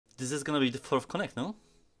This is gonna be the 4th Connect, no?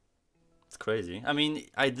 It's crazy. I mean,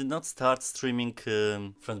 I did not start streaming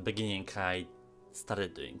from the beginning. I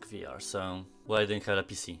started doing VR, so I didn't have a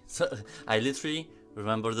PC. So I literally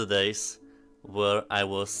remember the days where I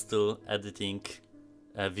was still editing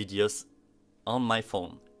videos on my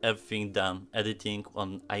phone. Everything done, editing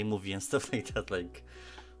on iMovie and stuff like that. Like,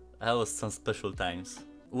 that was some special times.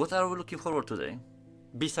 What are we looking forward to today?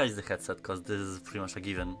 Besides the headset, because this is pretty much a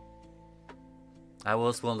given. I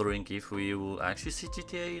was wondering if we will actually see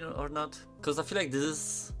GTA or not. Because I feel like this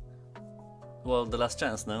is, well, the last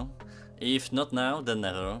chance, no? If not now, then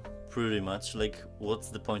never. Pretty much. Like, what's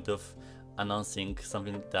the point of announcing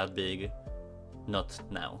something that big not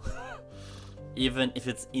now? Even if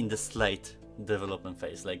it's in the slight development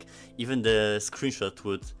phase. Like, even the screenshot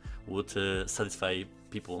would satisfy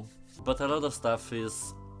people. But a lot of stuff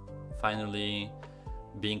is finally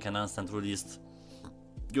being announced and released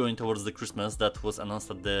going towards the Christmas that was announced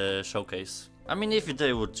at the showcase. I mean, if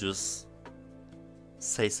they would just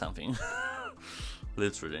say something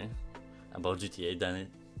literally about GTA, then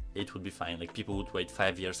it would be fine. Like, people would wait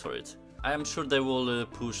 5 years for it. I am sure they will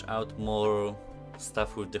push out more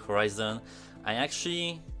stuff with the Horizon. I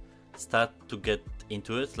actually start to get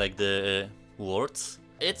into it, like the words.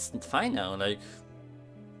 It's fine now. Like,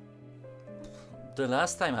 the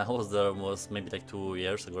last time I was there was maybe like 2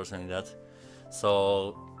 years ago or something like that.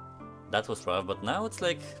 So that was rough, but now it's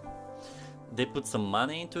like they put some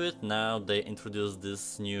money into it. Now they introduce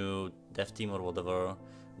this new dev team or whatever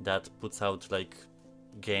that puts out like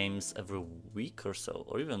games every week or so,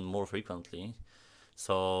 or even more frequently.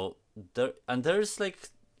 So there's like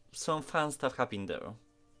some fun stuff happening there,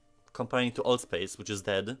 comparing to Old Space, which is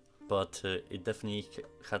dead, but it definitely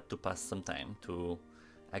had to pass some time to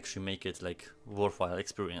actually make it like worthwhile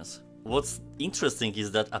experience. What's interesting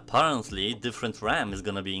is that apparently different RAM is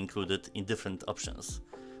gonna be included in different options,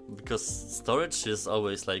 because storage is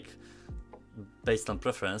always like based on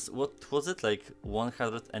preference. What was it, like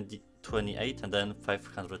 128 and then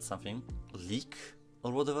 500 something? Leak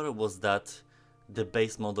or whatever was that the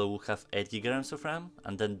base model will have 8 GB of RAM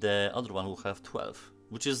and then the other one will have 12,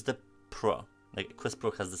 which is the Pro. Like, Quest Pro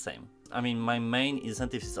has the same. I mean, my main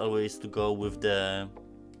incentive is always to go with the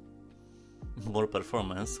more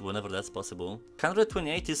performance whenever that's possible.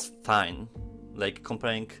 128 is fine, like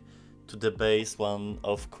comparing to the base one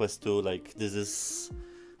of Quest 2, like this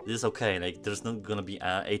is okay. Like, there's not gonna be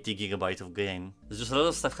a 80 GB of game. There's just a lot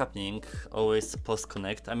of stuff happening, always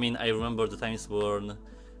post-connect. I mean, I remember the times when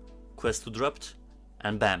Quest 2 dropped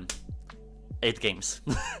and bam, 8 games.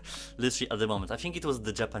 Literally at the moment. I think it was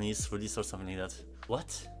the Japanese release or something like that.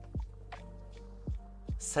 What?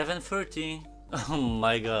 730? Oh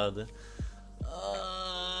my god.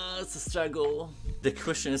 It's a struggle. The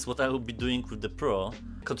question is what I will be doing with the Pro.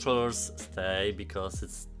 Controllers stay because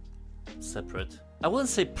it's separate. I wouldn't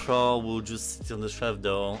say Pro will just sit on the shelf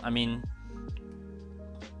though. I mean,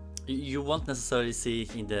 you won't necessarily see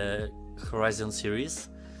it in the Horizon series,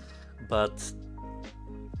 but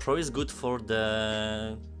Pro is good for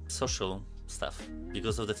the social stuff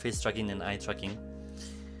because of the face tracking and eye tracking.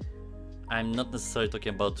 I'm not necessarily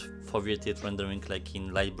talking about foveated rendering like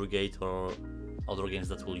in Light Brigade or other games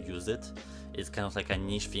that will use it. It's kind of like a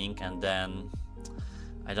niche thing, and then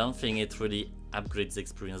I don't think it really upgrades the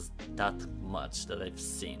experience that much that I've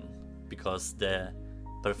seen, because the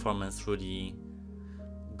performance really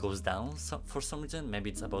goes down for some reason. Maybe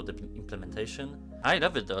it's about the implementation. I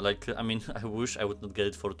love it though. Like, I mean, I wish I would not get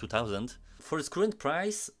it for 2000. For its current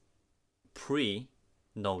price,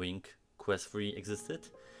 pre-knowing Quest 3 existed,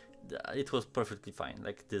 it was perfectly fine,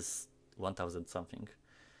 like this 1000 something.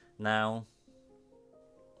 Now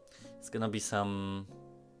it's gonna be some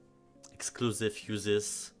exclusive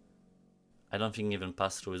uses. I don't think even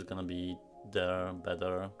pass-through is gonna be there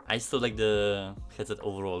better. I still like the headset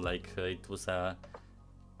overall, like it was a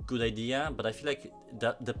good idea, but I feel like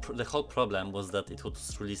that the whole problem was that it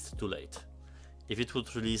was released too late. If it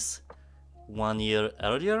would release 1 year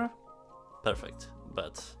earlier, perfect,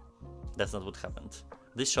 but that's not what happened.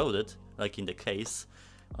 They showed it, like in the case,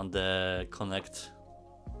 on the Connect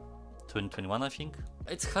 2021, I think.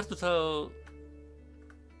 It's hard to tell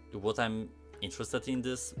what I'm interested in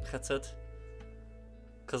this headset,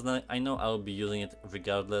 because I know I'll be using it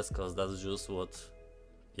regardless, because that's just what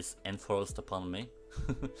is enforced upon me.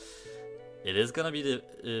 It is gonna be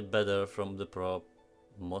better from the Pro,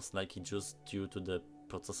 most likely just due to the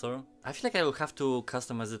processor. I feel like I will have to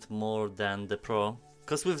customize it more than the Pro,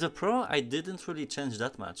 because with the Pro I didn't really change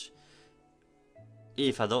that much,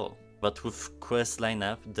 if at all. But with Quest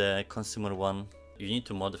lineup, the consumer one, you need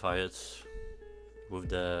to modify it with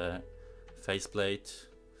the faceplate,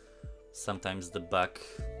 sometimes the back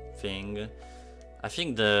thing. I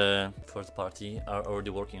think the third party are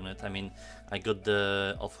already working on it. I mean, I got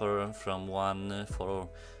the offer from one for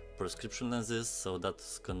prescription lenses, so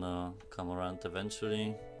that's gonna come around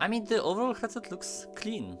eventually. I mean, the overall headset looks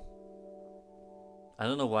clean. I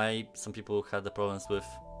don't know why some people had the problems with...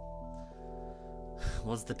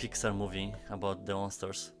 What's the Pixar movie about the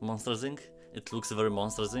monsters? Monsters Inc? It looks very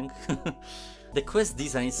Monsters Inc. The Quest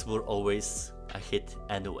designs were always a hit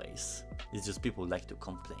anyways. It's just people like to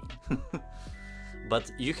complain.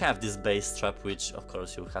 But you have this base strap, which of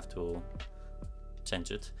course you have to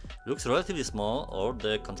change it. Looks relatively small, or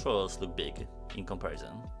the controllers look big in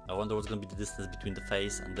comparison. I wonder what's gonna be the distance between the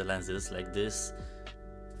face and the lenses. Like this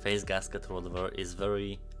face gasket or whatever is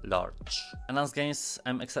very large. Announced games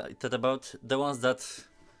I'm excited about. The ones that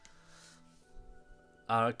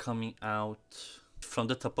are coming out from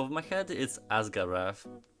the top of my head, it's Asgarath.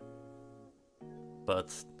 But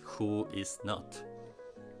who is not?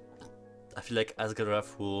 I feel like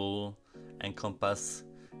Asgarath will encompass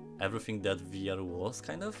everything that VR was,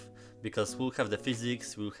 kind of, because we'll have the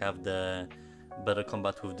physics, we'll have the better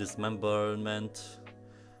combat with dismemberment,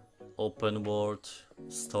 open world,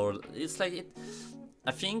 store. It's like it.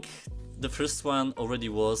 I think the first one already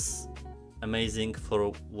was amazing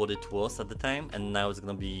for what it was at the time, and now it's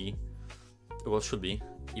gonna be, well, should be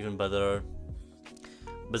even better.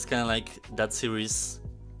 But it's kind of like that series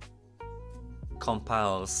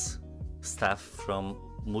compiles stuff from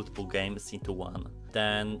multiple games into one.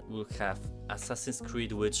 Then we'll have Assassin's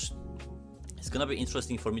Creed, which is gonna be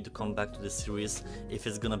interesting for me to come back to the series if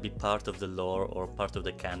it's gonna be part of the lore or part of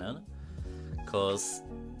the canon, because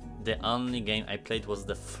the only game I played was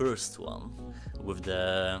the first one with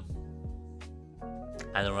the...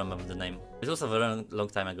 I don't remember the name. It was a very long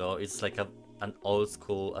time ago. It's like an old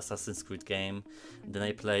school Assassin's Creed game. Then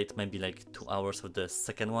I played maybe like 2 hours of the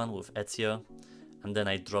second one with Ezio, and then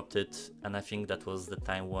I dropped it, and I think that was the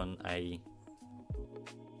time when I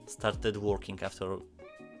started working after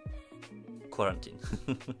quarantine.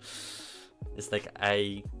 It's like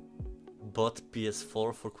I bought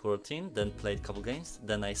PS4 for quarantine, then played a couple games,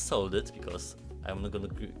 then I sold it because I'm not gonna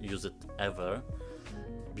use it ever,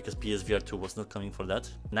 because PSVR 2 was not coming for that.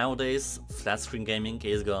 Nowadays, flat screen gaming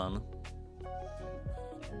is gone.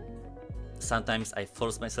 Sometimes I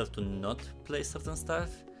force myself to not play certain stuff,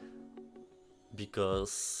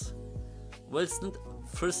 because, well, it's not,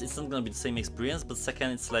 first it's not gonna be the same experience, but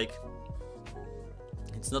second it's like,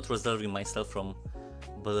 it's not reserving myself from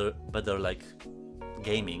better like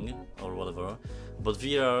gaming or whatever, but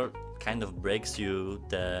VR kind of breaks you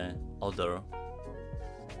the other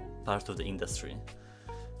part of the industry.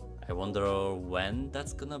 I wonder when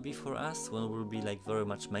that's gonna be for us, when we'll be like very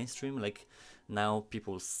much mainstream. Like now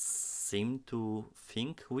people seem to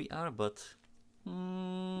think we are, but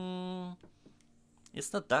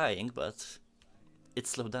it's not dying, but it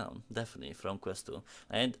slowed down, definitely, from Quest 2.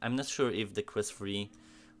 And I'm not sure if the Quest 3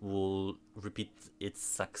 will repeat its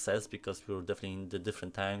success, because we were definitely in the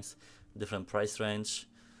different times, different price range.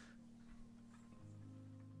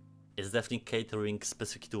 It's definitely catering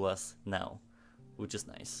specific to us now, which is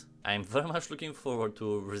nice. I'm very much looking forward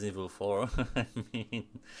to Resident Evil 4. I mean,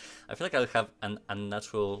 I feel like I'll have an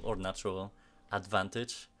unnatural or natural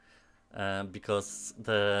advantage, because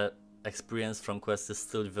the experience from Quest is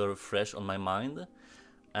still very fresh on my mind.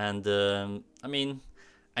 And I mean,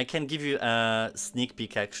 I can give you a sneak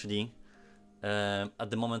peek actually. At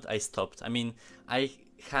the moment I stopped. I mean, I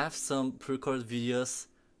have some pre-recorded videos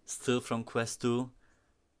still from Quest 2.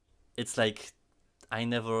 It's like I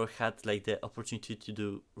never had like the opportunity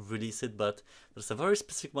to release it, but there's a very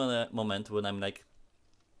specific moment when I'm like,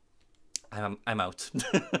 I'm out.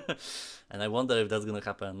 And I wonder if that's gonna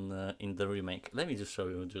happen in the remake. Let me just show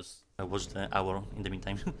you, I watched the hour in the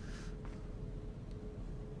meantime.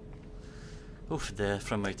 Oof, the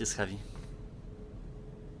frame rate is heavy.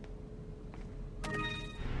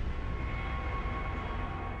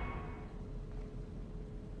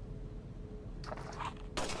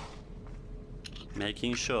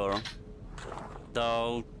 Making sure,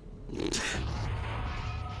 though.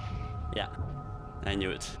 Yeah, I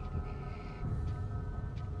knew it.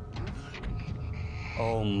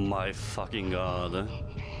 Oh my fucking god.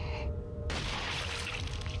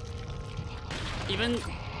 Even...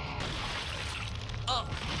 Oh!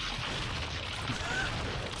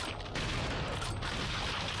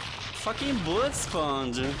 Fucking bullet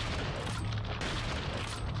sponge!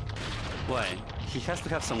 Why? He has to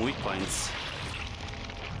have some weak points.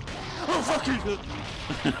 Oh fucking!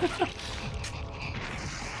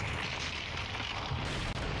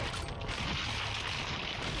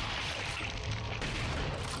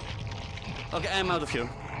 Okay, I'm out of here.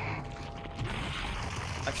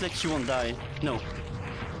 I feel like he won't die. No.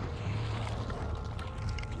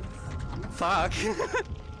 Fuck.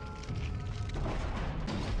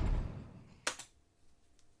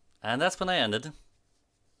 And that's when I ended.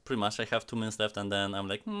 Pretty much, I have 2 minutes left, and then I'm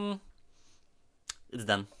like, it's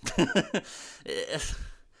done.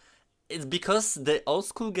 It's because the old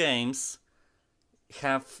school games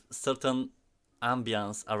have certain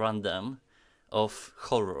ambience around them of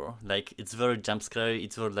horror. Like, it's very jump scary,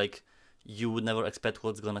 it's very like, you would never expect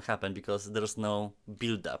what's gonna happen because there's no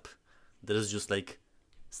build up. There's just like,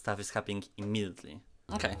 stuff is happening immediately.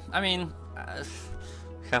 Okay, I mean,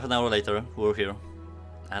 half an hour later, we're here.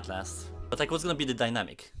 At last. But like, what's gonna be the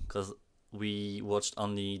dynamic? Because we watched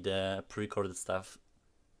only the pre-recorded stuff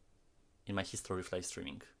in my history of live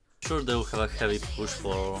streaming. Sure, they'll have a heavy push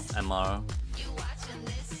for MR.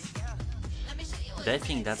 But I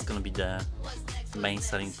think that's gonna be the main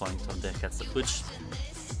selling point of the headset, which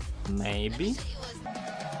maybe?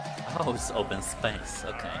 Oh, it's open space,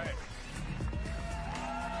 okay.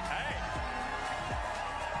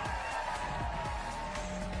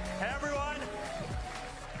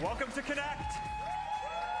 Welcome to Connect!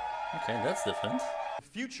 Okay, that's different. The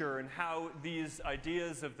future and how these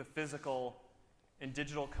ideas of the physical and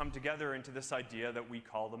digital come together into this idea that we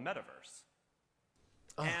call the metaverse.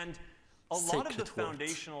 Oh, and a lot of the words.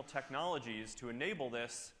 foundational technologies to enable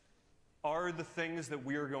this are the things that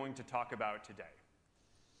we are going to talk about today.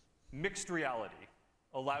 Mixed reality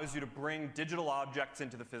allows you to bring digital objects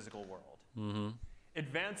into the physical world. Mm-hmm.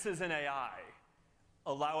 Advances in AI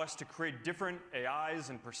allow us to create different AIs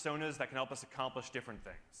and personas that can help us accomplish different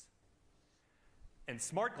things. And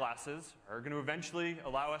smart glasses are going to eventually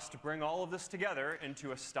allow us to bring all of this together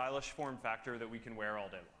into a stylish form factor that we can wear all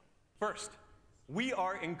day long. First, we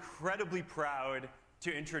are incredibly proud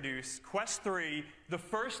to introduce Quest 3, the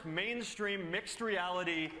first mainstream mixed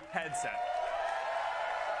reality headset.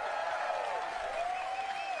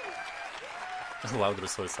 Wow, they're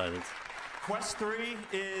so excited. Quest 3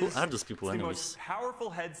 is Who are those people the anyways? most powerful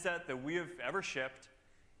headset that we have ever shipped,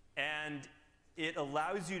 and it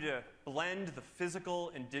allows you to blend the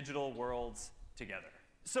physical and digital worlds together.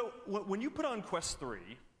 So when you put on Quest 3,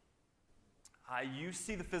 you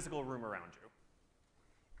see the physical room around you.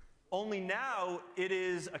 Only now it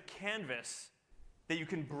is a canvas that you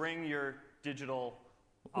can bring your digital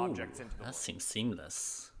objects into the world. That seems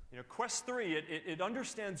seamless. You know, Quest 3, it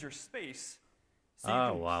understands your space, so you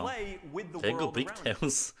Oh, can wow. play with the There go world big around you.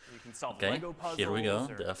 tails. You can solve Okay, Lego puzzles, here we go,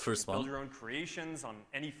 or the first build one. your own creations on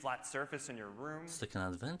any flat surface in your room. It's like an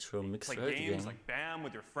adventure mixed Play reality games game. like BAM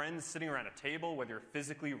with your friends sitting around a table, whether you're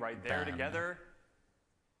physically right there BAM. together,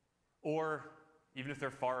 or even if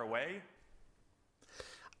they're far away.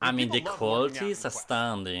 I mean, the People love working quality out is in Quest.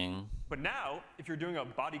 astounding. But now, if you're doing a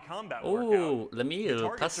body combat Oh, workout, let me the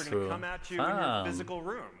targets pass are going through. to come at you in your physical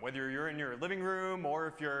room. Whether you're in your living room or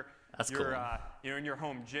if you're in your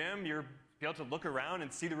home gym, you're be able to look around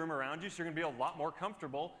and see the room around you, so you're going to be a lot more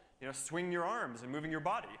comfortable, swinging your arms and moving your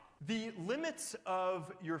body. The limits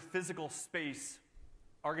of your physical space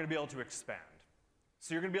are going to be able to expand.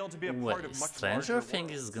 So you're going to be able to be a part of much Stranger larger Things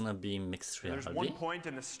worlds. is gonna be mixed reality. There's one point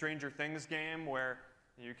in the Stranger Things game where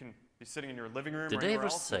you can be sitting in your living room Did or they anywhere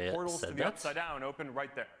ever else, and portals to said the that? upside down open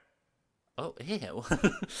right there. Oh, ew.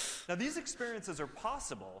 Now these experiences are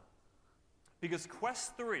possible because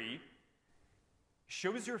Quest 3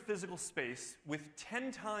 shows your physical space with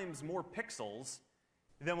 10 times more pixels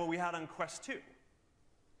than what we had on Quest 2.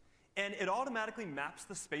 And it automatically maps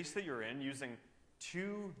the space that you're in using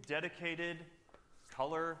 2 dedicated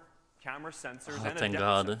color camera sensors and a thank depth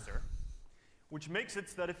God. sensor, which makes it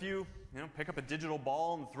so that if you pick up a digital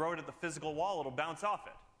ball and throw it at the physical wall, it'll bounce off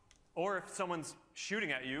it. Or if someone's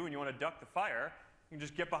shooting at you and you want to duck the fire, you can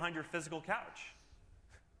just get behind your physical couch.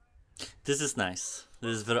 This is nice.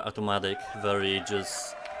 This is very automatic, very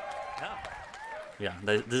just... Yeah,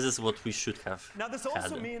 this is what we should have Now this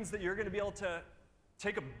also had. means that you're going to be able to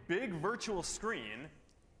take a big virtual screen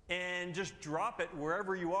and just drop it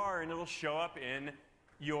wherever you are, and it'll show up in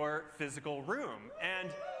your physical room.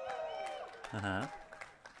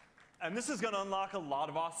 And this is going to unlock a lot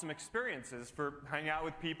of awesome experiences for hanging out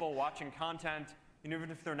with people, watching content,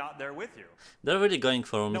 even if they're not there with you. They're really going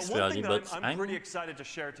for Now, mixed one reality, thing but that I'm pretty excited to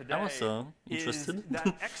share today I'm also is interested.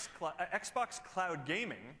 that Xbox Cloud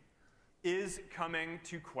Gaming is coming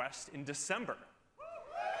to Quest in December.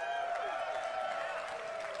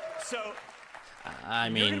 So I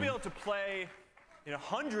you're mean, going to be able to play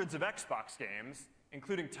hundreds of Xbox games,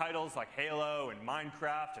 including titles like Halo and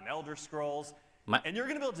Minecraft and Elder Scrolls. And you're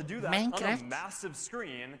going to be able to do that on a massive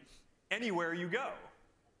screen anywhere you go.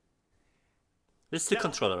 It's the Now,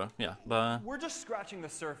 controller, yeah, but we're just scratching the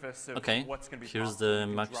surface of okay. what's going to be Here's possible the when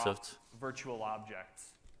you can drop Microsoft. virtual objects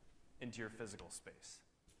into your physical space.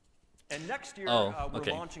 And next year, Oh, we're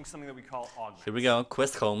okay. launching something that we call Augmented. Here we go,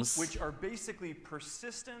 Quest Homes. Which are basically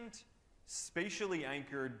persistent, spatially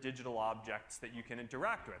anchored digital objects that you can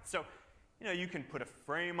interact with. So, you know, you can put a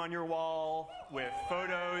frame on your wall with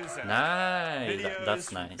photos and Nice, videos that's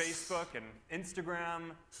from nice. Facebook and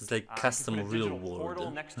Instagram. This is like You can custom put a real digital portal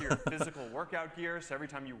world. next to your physical workout gear, so every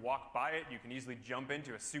time you walk by it, you can easily jump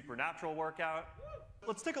into a supernatural workout.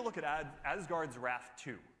 Let's take a look at Asgard's Wrath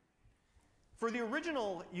 2. For the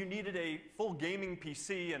original, you needed a full gaming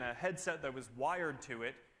PC and a headset that was wired to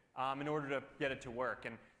it in order to get it to work.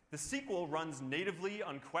 And the sequel runs natively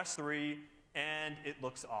on Quest 3, and it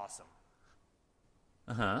looks awesome.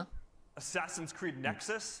 Uh-huh. Assassin's Creed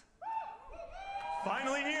Nexus.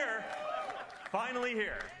 Finally here. Finally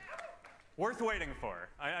here. Worth waiting for.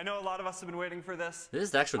 I know a lot of us have been waiting for this. This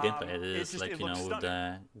is the actual gameplay. It it's is just- like, it you know, looks with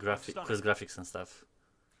the stunning. Quest graphics and stuff.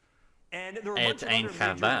 And there are a It bunch of ain't other half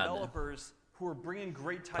major bad. developers who are bringing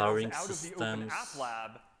great Powering titles out of the Open systems.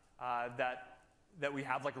 App Lab that we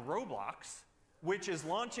have, like Roblox, which is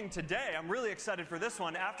launching today. I'm really excited for this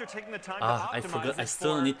one after taking the time to optimize I forgot. it I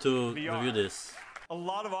still for need to VR. review this. A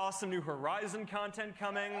lot of awesome new Horizon content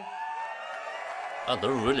coming. Oh,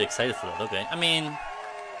 they're really excited for that. Okay. I mean,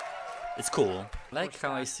 it's cool. Like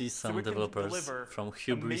how I see So some it can developers deliver from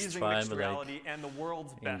Hubris amazing tribe, mixed like reality and the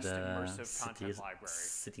world's in best the immersive content library.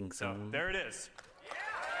 sitting So zone. there it is.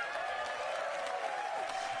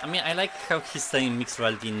 I mean, I like how he's saying mixed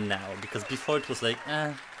reality now, because before it was like,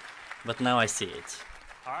 but now I see it.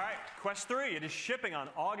 All right, Quest 3, it is shipping on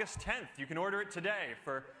August 10th. You can order it today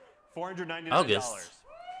for $499. August.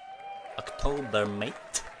 October, mate.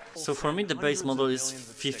 So for me, the base model is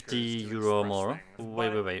 50 euro more.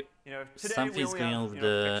 Wait. You know, today we Something's only going have, on with you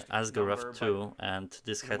know, the fixed Asgard number, Wrath 2 and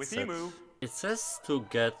this but with headset. Emu, It says to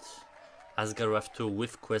get Asgard Wrath 2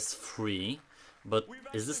 with Quest 3, but we've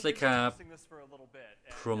is this actually like been a testing this for a little bit,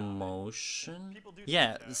 and, promotion? people do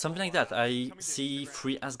Yeah, think that something like that. I coming to see Instagram.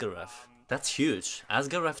 free Asgard Wrath. That's huge.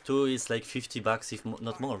 Asgard Wrath 2 is like 50 bucks, if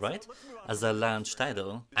not more, right? As a launch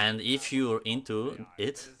title. And if you're into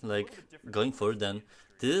it, like going for it, then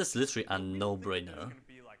this is literally a no-brainer. gonna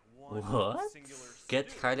be like one What? singular Get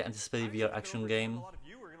studio. highly anticipated VR action game. A lot of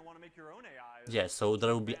you are gonna want to make your own AIs. Yeah, so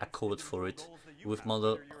there will be a code for it, with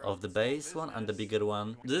model of the base one and the bigger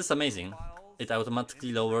one. This is amazing. It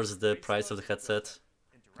automatically lowers the price of the headset.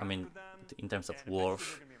 I mean, in terms of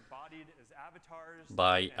worth,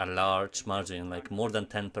 by a large margin, like more than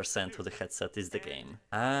 10% of the headset is the game.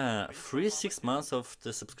 Free 6 months of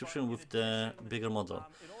the subscription with the bigger model.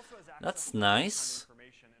 That's nice.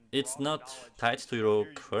 It's not tied to your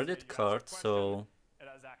credit card, so,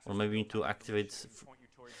 or maybe you need to activate.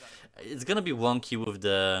 It's gonna be wonky with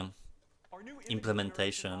the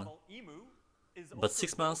implementation, but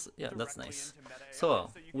 6 months, yeah, that's nice. So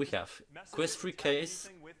we have Quest 3 case,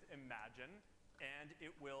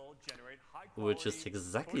 which is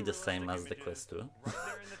exactly the same as the Quest 2.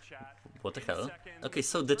 What the hell? Okay,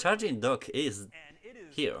 so the charging dock is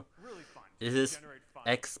here. It is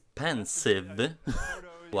expensive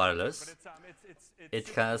wireless. It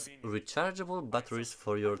has rechargeable batteries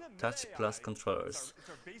for your Touch Plus controllers.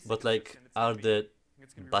 But like, are the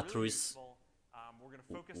batteries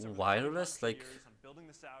wireless? Like,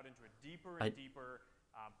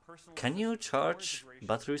 can you charge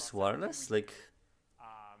batteries wireless? Like,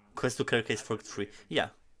 Quest 2 Carrier Case Fork 3. Yeah,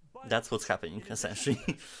 that's what's happening, essentially.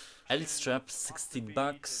 Elite strap, 60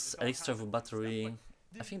 bucks. Elite strap with battery.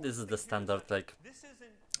 I think this is the standard, like,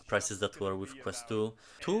 prices that were with Quest 2.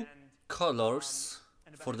 2 colors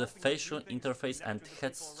for the facial interface and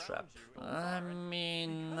head strap. I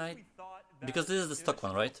mean, because this is the stock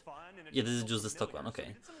one, right? Yeah, this is just the stock one,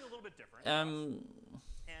 okay.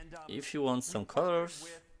 If you want some colors,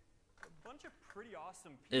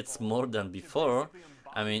 it's more than before.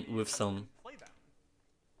 I mean, with some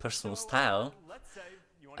personal style.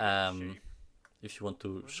 If you want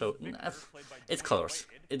to show, it's colors.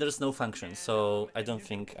 There's no function, so I don't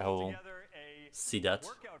think I will see that.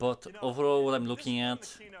 But overall, what I'm looking at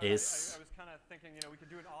is,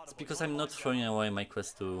 it's because I'm not throwing away my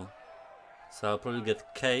Quest 2, so I'll probably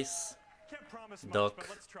get case, dock,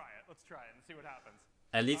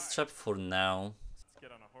 Elite strap for now.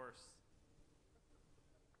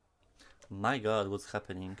 My god, what's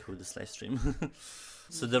happening with this live stream?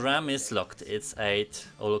 So the RAM is locked, it's 8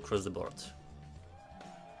 all across the board.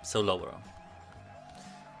 So lower.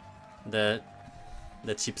 The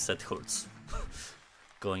chipset hurts.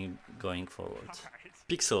 going forward.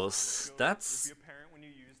 Pixels, that's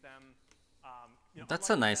That's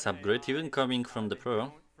a nice upgrade, even coming from the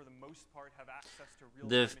Pro.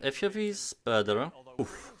 The FOV is better.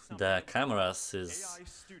 Oof, the cameras is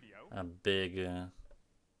a big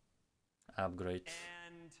upgrade.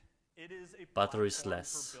 Battery is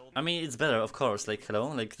less. I mean, it's better, of course, like, hello,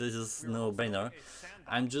 like, this is no-brainer.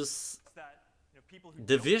 I'm just...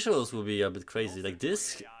 The visuals will be a bit crazy, like,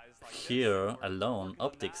 this here alone,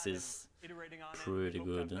 optics is pretty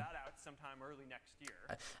good.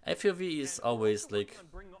 FOV is always, like,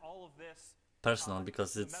 personal,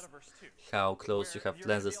 because it's how close you have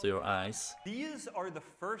lenses to your eyes. These are the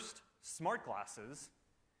first smart glasses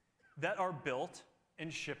that are built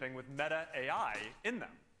and shipping with Meta AI in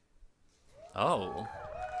them. Oh,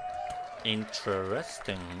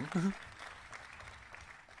 interesting.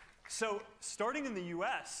 So, starting in the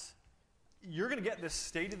US, you're going to get this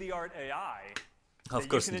state-of-the-art AI that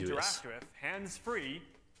you can interact with, hands-free,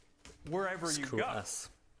 wherever you go. Us.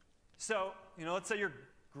 So, let's say you're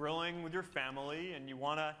grilling with your family and you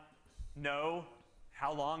want to know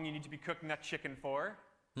how long you need to be cooking that chicken for.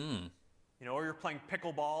 Or you're playing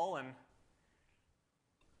pickleball and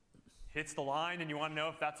hits the line and you want to know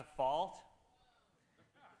if that's a fault.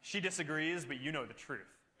 She disagrees, but you know the truth.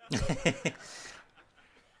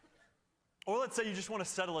 Or let's say you just want to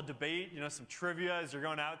settle a debate, some trivia as you're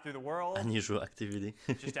going out through the world. Unusual activity.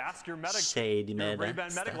 Just ask your Shady your Meta Ray-Ban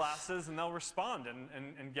Meta stuff. glasses and they'll respond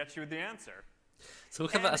and get you the answer. So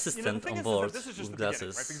we have an assistant on board this is just with the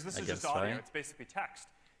glasses, right? Because this I is guess, just audio, right? it's basically text.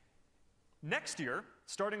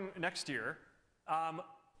 Starting next year,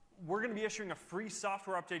 we're going to be issuing a free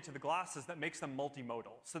software update to the glasses that makes them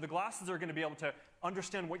multimodal. So the glasses are going to be able to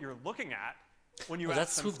understand what you're looking at when you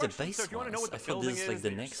ask them with the questions. base So if you want to know what the ones. I thought building this is like is the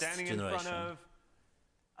that you're next standing in front generation.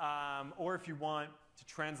 of, or if you want to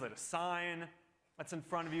translate a sign that's in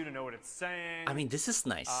front of you to know what it's saying. I mean, this is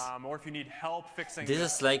nice. Or if you need help fixing This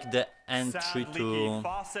is like the entry sad, to leaky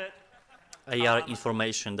faucet. AR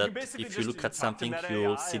information that basically if you look at just talk to something, Meta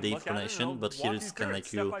you'll AI see the and look at it and information, it'll but walk here you it's through kind of it,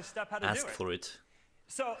 like you step-by-step how to ask do it. for it.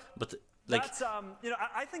 So But like that's,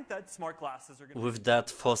 I think that smart glasses are going to with that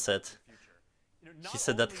faucet, he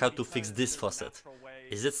said that how to fix this faucet.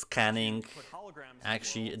 Is it scanning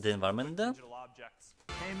actually the environment then?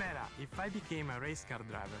 Hey Meta, if I became a race car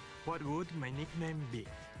driver, what would my nickname be?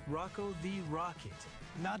 Rocco the Rocket.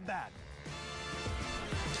 Not bad.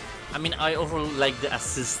 I mean, I overall like the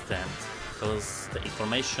assistant, because the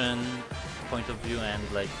information point of view and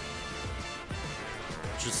like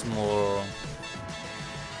just more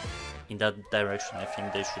in that direction I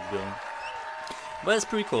think they should go. But it's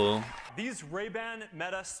pretty cool. These Ray-Ban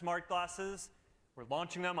Meta smart glasses, we're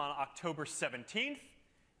launching them on October 17th.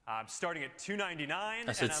 Starting at $299, So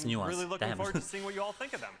it's and I'm new ones. really looking Damn. forward to seeing what you all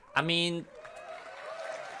think of them. I mean,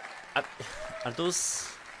 are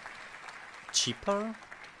those cheaper?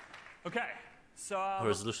 Okay, so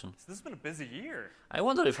Resolution. this has been a busy year. I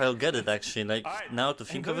wonder if I'll get it actually. Like All right, now to and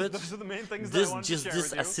think those, of it, those are the main things that I this wanted just to share this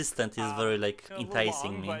with you. assistant is very like A little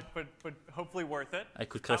enticing long, me. but hopefully worth it. I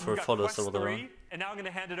could craft We've for got photos Quest or whatever. 3, and now I'm going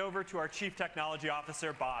to hand it over to our Chief Technology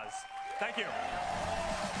Officer, Boz. Thank you.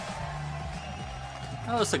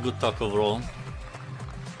 That was a good talk overall.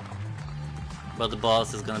 But the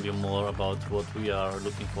boss is gonna be more about what we are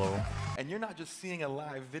looking for. And you're not just seeing a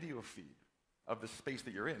live video feed of the space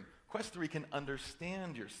that you're in. Quest 3 can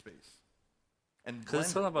understand your space and Because blend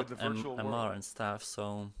it's all it about with the virtual MR world. and stuff,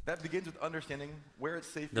 so That begins with understanding where it's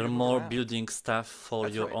safe for they're you to move more around. building stuff for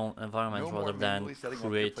That's your right. own environment No more rather than manually setting up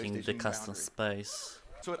your creating the PlayStation custom boundary. space.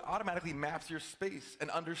 So it automatically maps your space and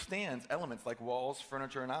understands elements like walls,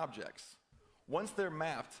 furniture, and objects. Once they're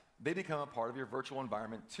mapped, they become a part of your virtual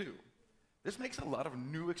environment too. This makes a lot of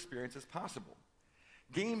new experiences possible.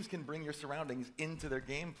 Games can bring your surroundings into their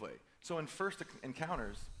gameplay. So in first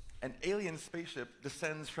encounters, an alien spaceship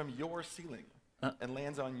descends from your ceiling and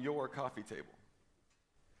lands on your coffee table.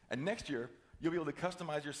 And next year, you'll be able to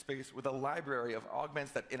customize your space with a library of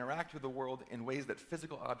augments that interact with the world in ways that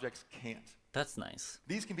physical objects can't. That's nice.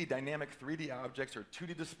 These can be dynamic 3D objects or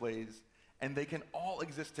 2D displays, and they can all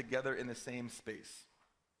exist together in the same space.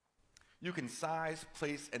 You can size,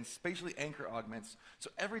 place, and spatially anchor augments, so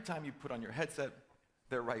every time you put on your headset,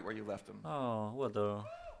 they're right where you left them. Oh, what the...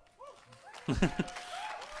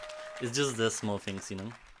 It's just the small things, you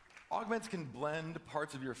know? Augments can blend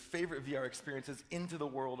parts of your favorite VR experiences into the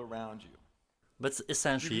world around you. But it's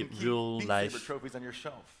essentially You can keep real Beat Saber life. trophies on your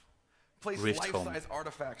shelf. Place Rift home. life-size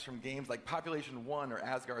artifacts from games like Population 1 or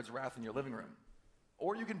Asgard's Wrath in your living room.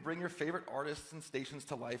 Or you can bring your favorite artists and stations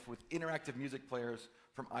to life with interactive music players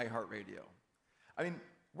from iHeartRadio. I mean,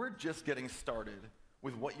 we're just getting started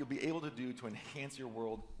with what you'll be able to do to enhance your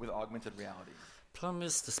world with augmented reality. Problem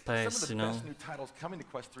is the Some of space, the you know, best new titles coming to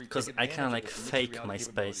Quest 3 because take I can like advantage of this fake mixed my reality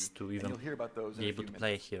space to capability, and even you'll hear about those in be a able few to play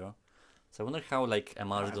minutes. here. So I wonder how like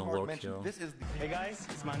MR is As gonna Mark work mentioned, here. this is the Hey guys,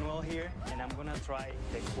 it's Manuel here, and I'm gonna try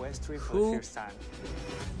the Quest 3 for Who? the first time.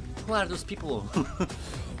 Who are those people?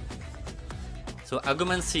 So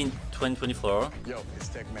Augmented in 2024. Yo, it's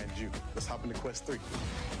Techman Jew. Let's hop into Quest 3.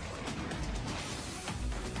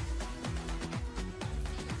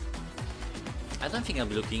 I don't think I'll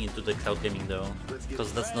be looking into the cloud gaming though,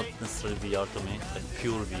 because that's not necessarily VR to me, like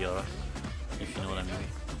pure VR, if you know what I mean.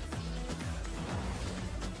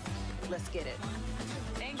 Let's get it.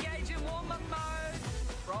 Engage in warm-up mode.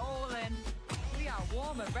 Rolling. We are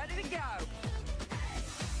warm and ready to go.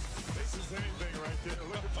 This is anything right there.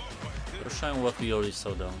 Look, oh my We're goodness. showing what we already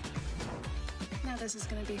saw though. Now this is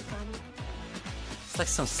gonna be fun. It's like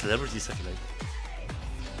some celebrities I feel like.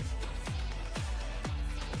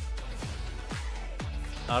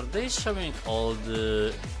 Are they showing all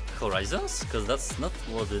the horizons? Because that's not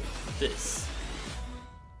what it is.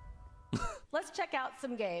 Let's check out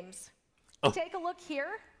some games. Oh. Take a look here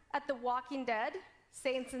at The Walking Dead,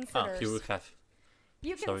 Saints and Ah, Sinners. here we have.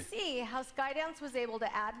 You can sorry. see how Skydance was able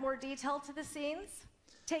to add more detail to the scenes,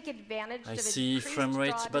 take advantage I of see increased frame rate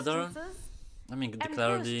draw better. distances, I mean, the and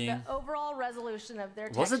clarity. boost the overall resolution of their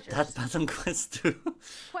Was it textures. that bad on Quest 2?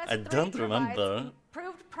 Quest I 3 don't provides remember.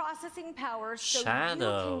 Improved processing power so you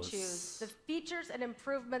Shadows. can choose the features and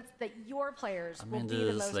improvements that your players I will mean, be the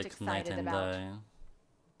this is most like night excited and about. day.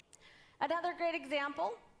 Another great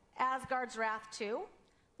example, Asgard's Wrath 2,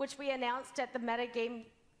 which we announced at the Metagame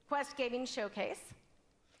Quest Gaming Showcase.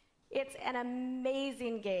 It's an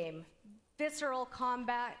amazing game. Visceral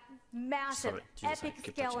combat, massive, Sorry, Jesus, I epic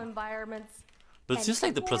keep scale touching. environments. But it and seems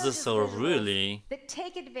like the gorgeous processor visuals really that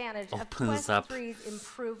take advantage of opens Quest up 3's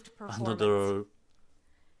improved performance. another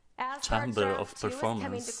Asgard's chamber Wrath of 2 is coming to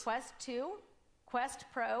performance. Quest 2, Quest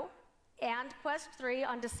Pro, and Quest 3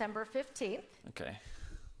 on December 15th. Okay.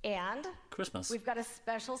 And Christmas. we've got a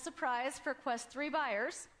special surprise for Quest 3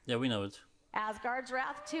 buyers. Yeah, we know it. Asgard's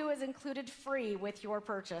Wrath 2 is included free with your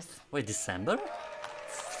purchase. Wait, December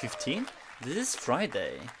 15? This is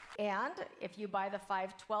Friday. And if you buy the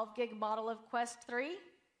 512 gig model of Quest 3,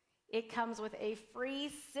 it comes with a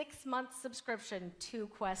free 6-month subscription to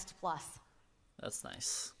Quest Plus. That's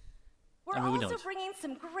nice. We're I mean, we know also it. bringing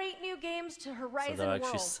some great new games to So Horizon they're actually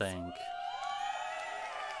Worlds. saying.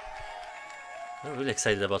 They're really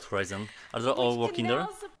excited about Horizon. Are they all which working can there? now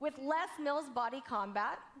with less Mills body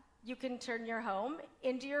combat, you can turn your home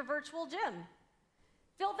into your virtual gym.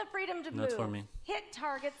 Feel the freedom to Not move, for me. hit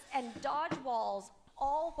targets, and dodge walls,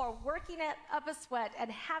 all while working it up a sweat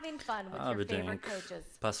and having fun with I'll your be doing favorite coaches.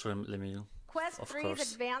 Password Lemil. Quest Of 3's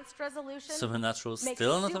course. advanced resolution Supernatural makes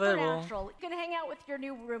still not available. Supernatural. You can hang out with your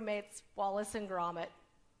new roommates, Wallace and Gromit.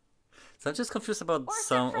 So I'm just confused about Or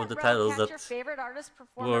some sit of the front row, titles catch your that favorite artist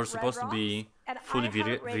perform were at supposed Red to be Rocks and fully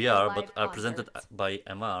iHeartRadio VR live but are presented concerts. by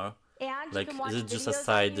MR. And Like, you can watch is it just a videos on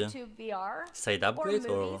side- YouTube VR, side upgrade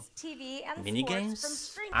or movies, TV, and mini sports games? from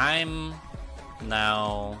streaming. I'm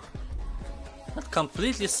now not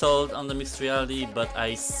completely sold on the mixed reality, but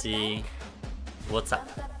I see what's up.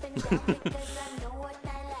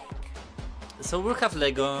 So we have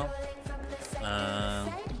Lego.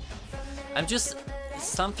 I'm just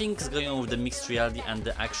something's going on with the mixed reality and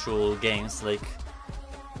the actual games. Like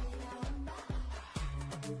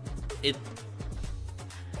it,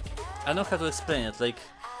 I don't know how to explain it. Like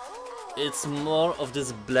it's more of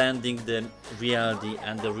this blending the reality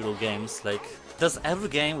and the real games. Like does every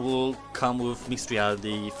game will come with mixed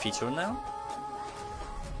reality feature now?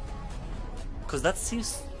 Because that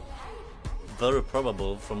seems very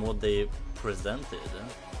probable from what they presented.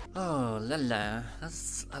 Oh la la,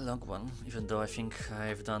 that's a long one, even though I think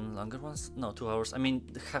I've done longer ones. No, 2 hours, I mean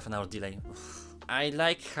half an hour delay. I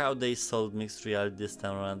like how they sold mixed reality this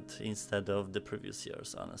time around instead of the previous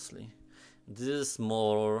years, honestly. This is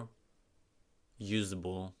more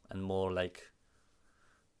usable and more like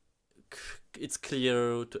it's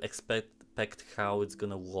clear to expect how it's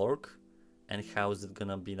gonna work and how is it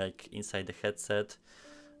gonna be like inside the headset.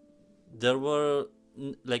 There were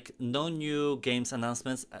like no new games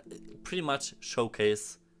announcements. Pretty much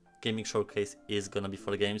gaming showcase is gonna be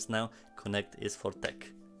for games now. Connect is for tech.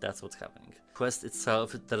 That's what's happening. Quest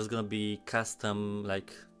itself, there's gonna be custom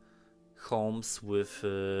like homes with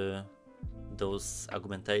those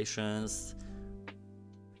augmentations,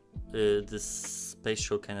 this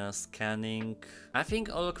spatial kind of scanning. I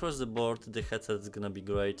think all across the board the headset is gonna be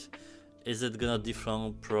great. Is it gonna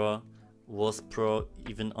dethrone Pro? Was Pro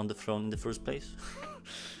even on the throne in the first place?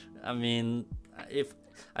 I mean, if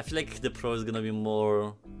I feel like the Pro is gonna be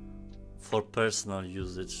more for personal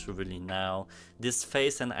usage really now. This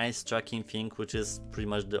face and eyes tracking thing, which is pretty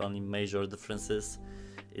much the only major differences,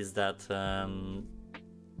 is that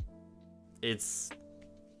it's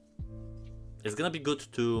gonna be good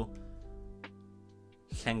to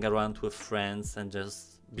hang around with friends and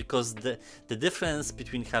just because the difference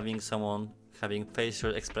between having someone having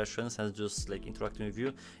facial expressions and just like interacting with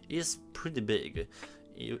you is pretty big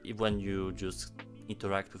when you just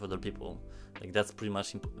interact with other people. Like that's pretty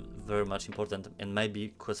much very much important, and maybe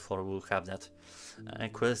Quest 4 will have that.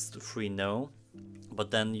 Quest 3 no,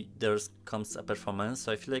 but then there comes a performance,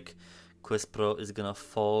 so I feel like Quest Pro is gonna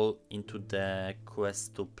fall into the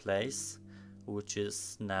Quest 2 place, which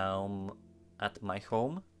is now at my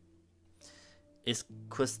home. Is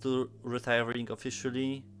Quest 2 retiring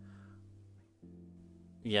officially?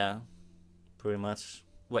 Yeah, pretty much.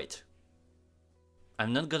 Wait.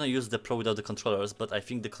 I'm not gonna use the Pro without the controllers, but I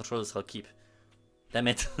think the controllers I'll keep. Damn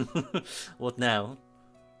it. What now?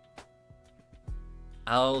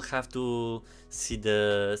 I'll have to see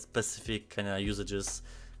the specific kind of usages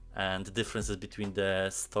and the differences between the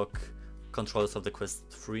stock controllers of the Quest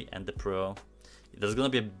 3 and the Pro. There's gonna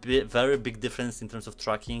be a very big difference in terms of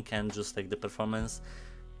tracking and just like the performance.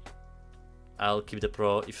 I'll keep the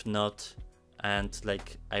Pro. If not, and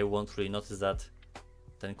like I won't really notice that,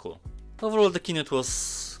 then cool. Overall, the keynote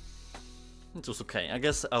was okay. I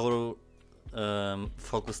guess our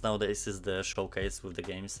focus nowadays is the showcase with the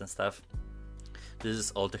games and stuff. This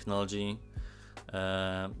is all technology,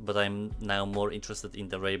 but I'm now more interested in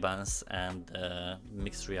the Ray-Bans and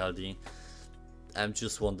mixed reality. I'm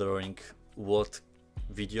just wondering what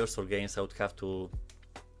videos or games I would have to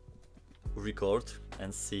record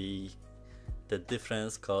and see the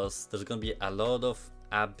difference, because there's gonna be a lot of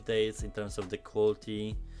updates in terms of the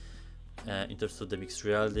quality, in terms of the mixed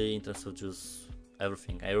reality, in terms of just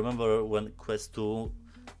everything. I remember when Quest 2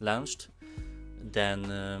 launched,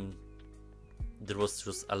 then there was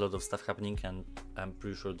just a lot of stuff happening, and I'm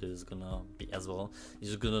pretty sure this is gonna be as well. It's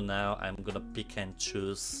just gonna now I'm gonna pick and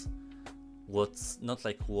choose what's not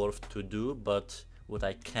like worth to do, but what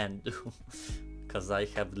I can do, because I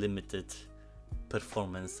have limited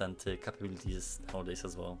performance and capabilities nowadays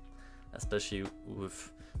as well, especially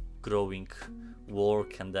with growing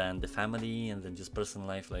work and then the family and then just personal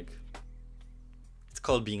life. Like, it's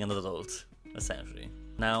called being an adult essentially.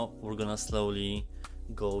 Now we're gonna slowly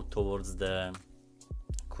go towards the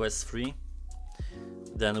Quest 3,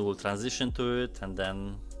 then we'll transition to it, and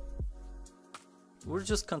then we'll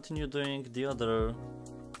just continue doing the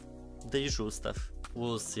usual stuff.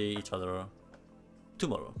 We'll see each other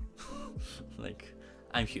tomorrow. Like,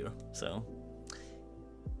 I'm here, so